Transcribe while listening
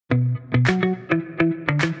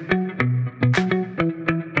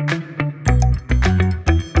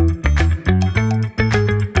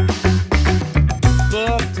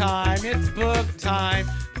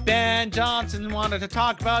wanted to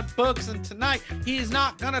talk about books, and tonight he's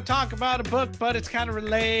not going to talk about a book, but it's kind of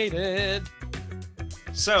related.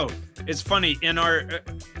 So it's funny in our,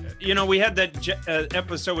 we had that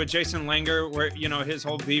episode with Jason Langer where, his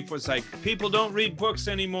whole beef was like, people don't read books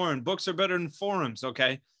anymore and books are better than forums.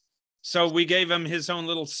 Okay. So we gave him his own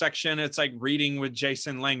little section. It's like reading with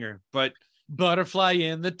Jason Langer, but butterfly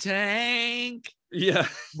in the tank. Yeah.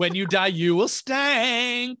 When you die, you will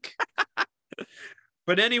stank.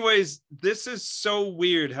 But anyways, this is so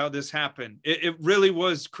weird how this happened. It really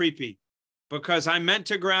was creepy because I meant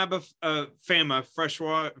to grab a FAMA,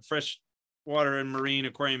 Freshwater and Marine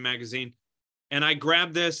Aquarium magazine, and I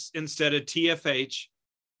grabbed this instead of TFH.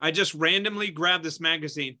 I just randomly grabbed this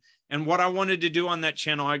magazine, and what I wanted to do on that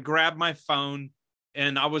channel, I grabbed my phone,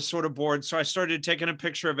 and I was sort of bored, so I started taking a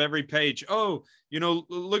picture of every page. Oh,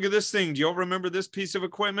 look at this thing. Do y'all remember this piece of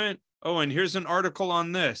equipment? Oh, and here's an article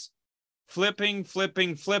on this. Flipping.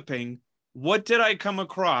 What did I come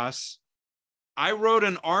across? I wrote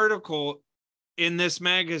an article in this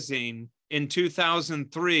magazine in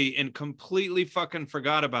 2003 and completely fucking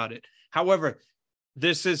forgot about it. However,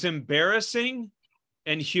 this is embarrassing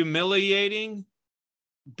and humiliating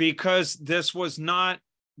because this was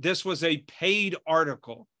a paid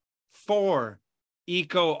article for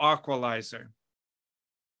Eco Aqualizer.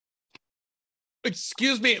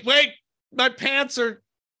 Excuse me. Wait, my pants are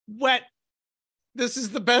wet. This is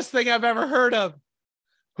the best thing I've ever heard of.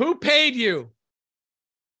 Who paid you?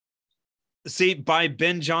 See, by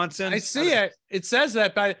Ben Johnson. I see it. It says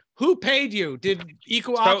that by who paid you? Did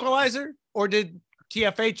Eco Aqualizer or did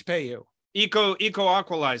TFH pay you? Eco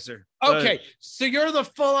Aqualizer. Okay, so you're the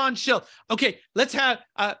full-on shill. Okay, let's have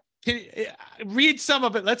read some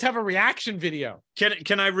of it. Let's have a reaction video.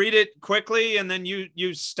 Can I read it quickly and then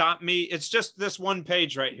you stop me? It's just this one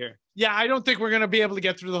page right here. Yeah, I don't think we're gonna be able to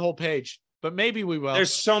get through the whole page, but maybe we will.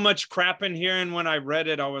 There's so much crap in here, and when I read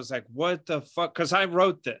it, I was like, "What the fuck?" Because I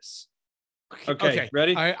wrote this. Okay,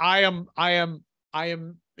 ready? I am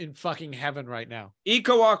in fucking heaven right now.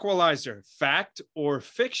 Eco Aqualizer, fact or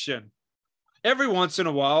fiction? Every once in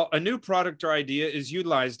a while, a new product or idea is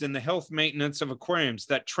utilized in the health maintenance of aquariums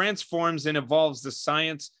that transforms and evolves the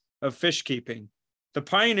science of fish keeping. The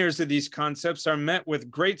pioneers of these concepts are met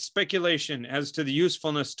with great speculation as to the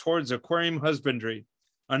usefulness towards aquarium husbandry.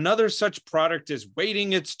 Another such product is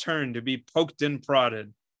waiting its turn to be poked and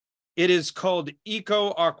prodded. It is called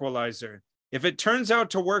Eco Aqualizer. If it turns out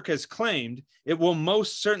to work as claimed, it will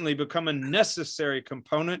most certainly become a necessary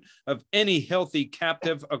component of any healthy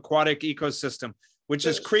captive aquatic ecosystem, which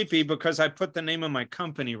is creepy because I put the name of my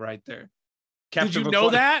company right there. Did you know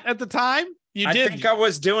that at the time? I think I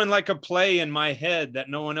was doing like a play in my head that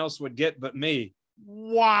no one else would get but me.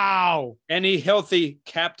 Wow. Any healthy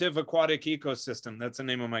captive aquatic ecosystem. That's the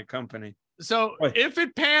name of my company. So if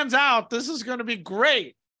it pans out, this is going to be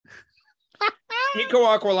great. Eco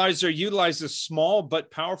Aqualizer utilizes small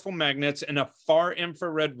but powerful magnets and a far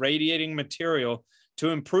infrared radiating material to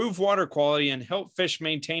improve water quality and help fish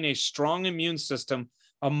maintain a strong immune system,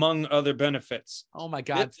 among other benefits. Oh my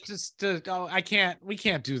God! We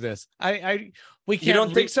can't do this. We can't. You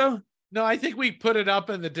don't think so? No, I think we put it up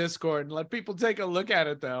in the Discord and let people take a look at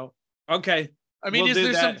it, though. Okay. I mean,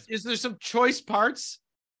 is there some choice parts?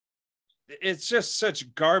 It's just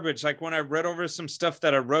such garbage. Like when I read over some stuff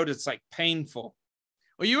that I wrote, it's like painful.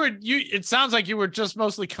 Well, it sounds like you were just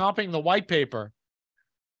mostly copying the white paper.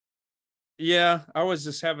 Yeah, I was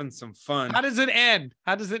just having some fun. How does it end?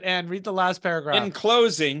 Read the last paragraph. In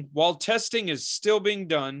closing, while testing is still being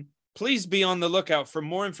done, please be on the lookout for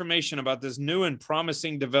more information about this new and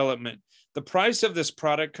promising development. The price of this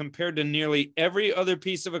product compared to nearly every other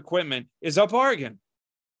piece of equipment is a bargain.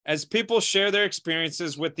 As people share their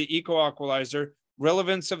experiences with the Eco Aqualizer,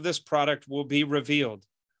 relevance of this product will be revealed.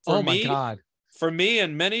 Oh my God. For me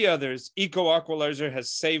and many others, Eco Aqualizer has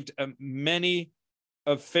saved many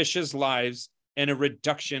of fish's lives and a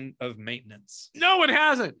reduction of maintenance. No, it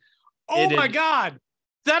hasn't. Oh my God.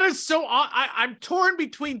 That is so, I'm torn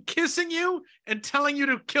between kissing you and telling you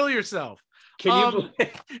to kill yourself.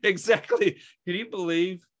 Exactly. Can you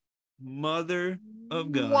believe? Mother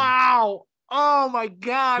of God. Wow. Oh my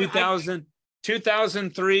God.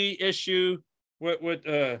 2003 issue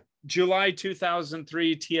with July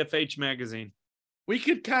 2003 TFH magazine. We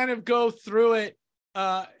could kind of go through it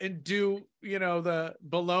and do, the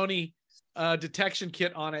baloney detection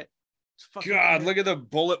kit on it. God, look at the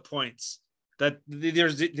bullet points.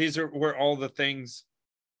 These are where all the things.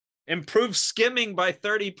 Improve skimming by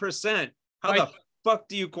 30%. How the fuck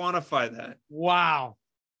do you quantify that? Wow.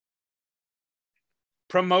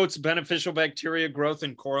 Promotes beneficial bacteria growth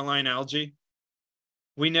in coralline algae.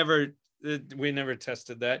 We never We never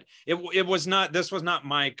tested that. It was not, this was not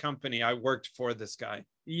my company. I worked for this guy.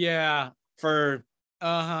 Yeah. For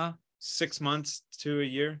 6 months to a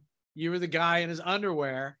year. You were the guy in his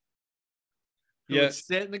underwear who would Yes.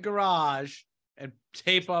 sit in the garage and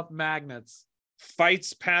tape up magnets.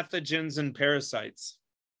 Fights pathogens and parasites.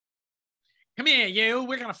 Come here, you.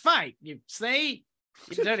 We're gonna fight. You see?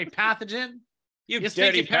 You dirty pathogen. You You dirty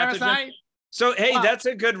stinky parasite. So hey, Wow. that's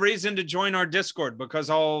a good reason to join our Discord, because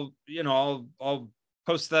I'll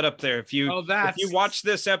post that up there. If you watch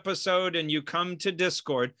this episode and you come to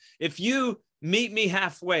Discord, if you meet me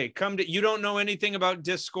halfway, you don't know anything about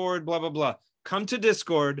Discord, blah blah blah. Come to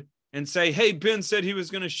Discord and say, hey, Ben said he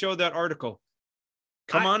was going to show that article.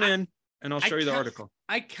 Come on in and I'll show you the article.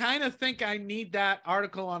 I kind of think I need that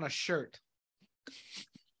article on a shirt.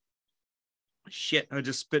 Shit, I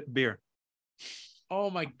just spit beer. Oh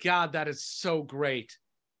my God, that is so great.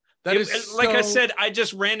 Like I said, I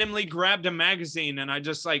just randomly grabbed a magazine and I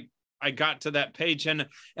got to that page and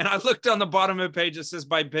I looked on the bottom of the page. It says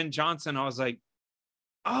by Ben Johnson. I was like,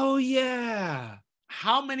 oh yeah.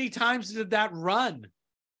 How many times did that run?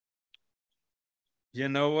 You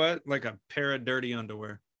know what? Like a pair of dirty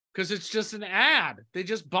underwear. Because it's just an ad. They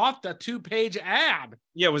just bought the 2-page ad.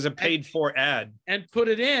 Yeah, it was a paid for ad. And put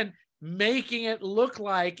it in, making it look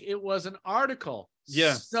like it was an article.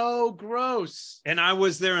 Yeah. So gross. And I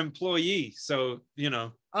was their employee. So,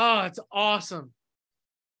 Oh, it's awesome.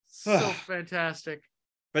 So fantastic.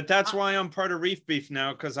 But that's why I'm part of Reef Beef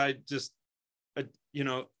now, because I just,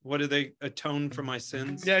 what do they atone for my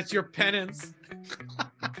sins? Yeah, it's your penance.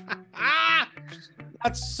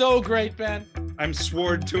 That's so great, Ben. I'm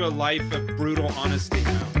sworn to a life of brutal honesty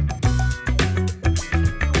now.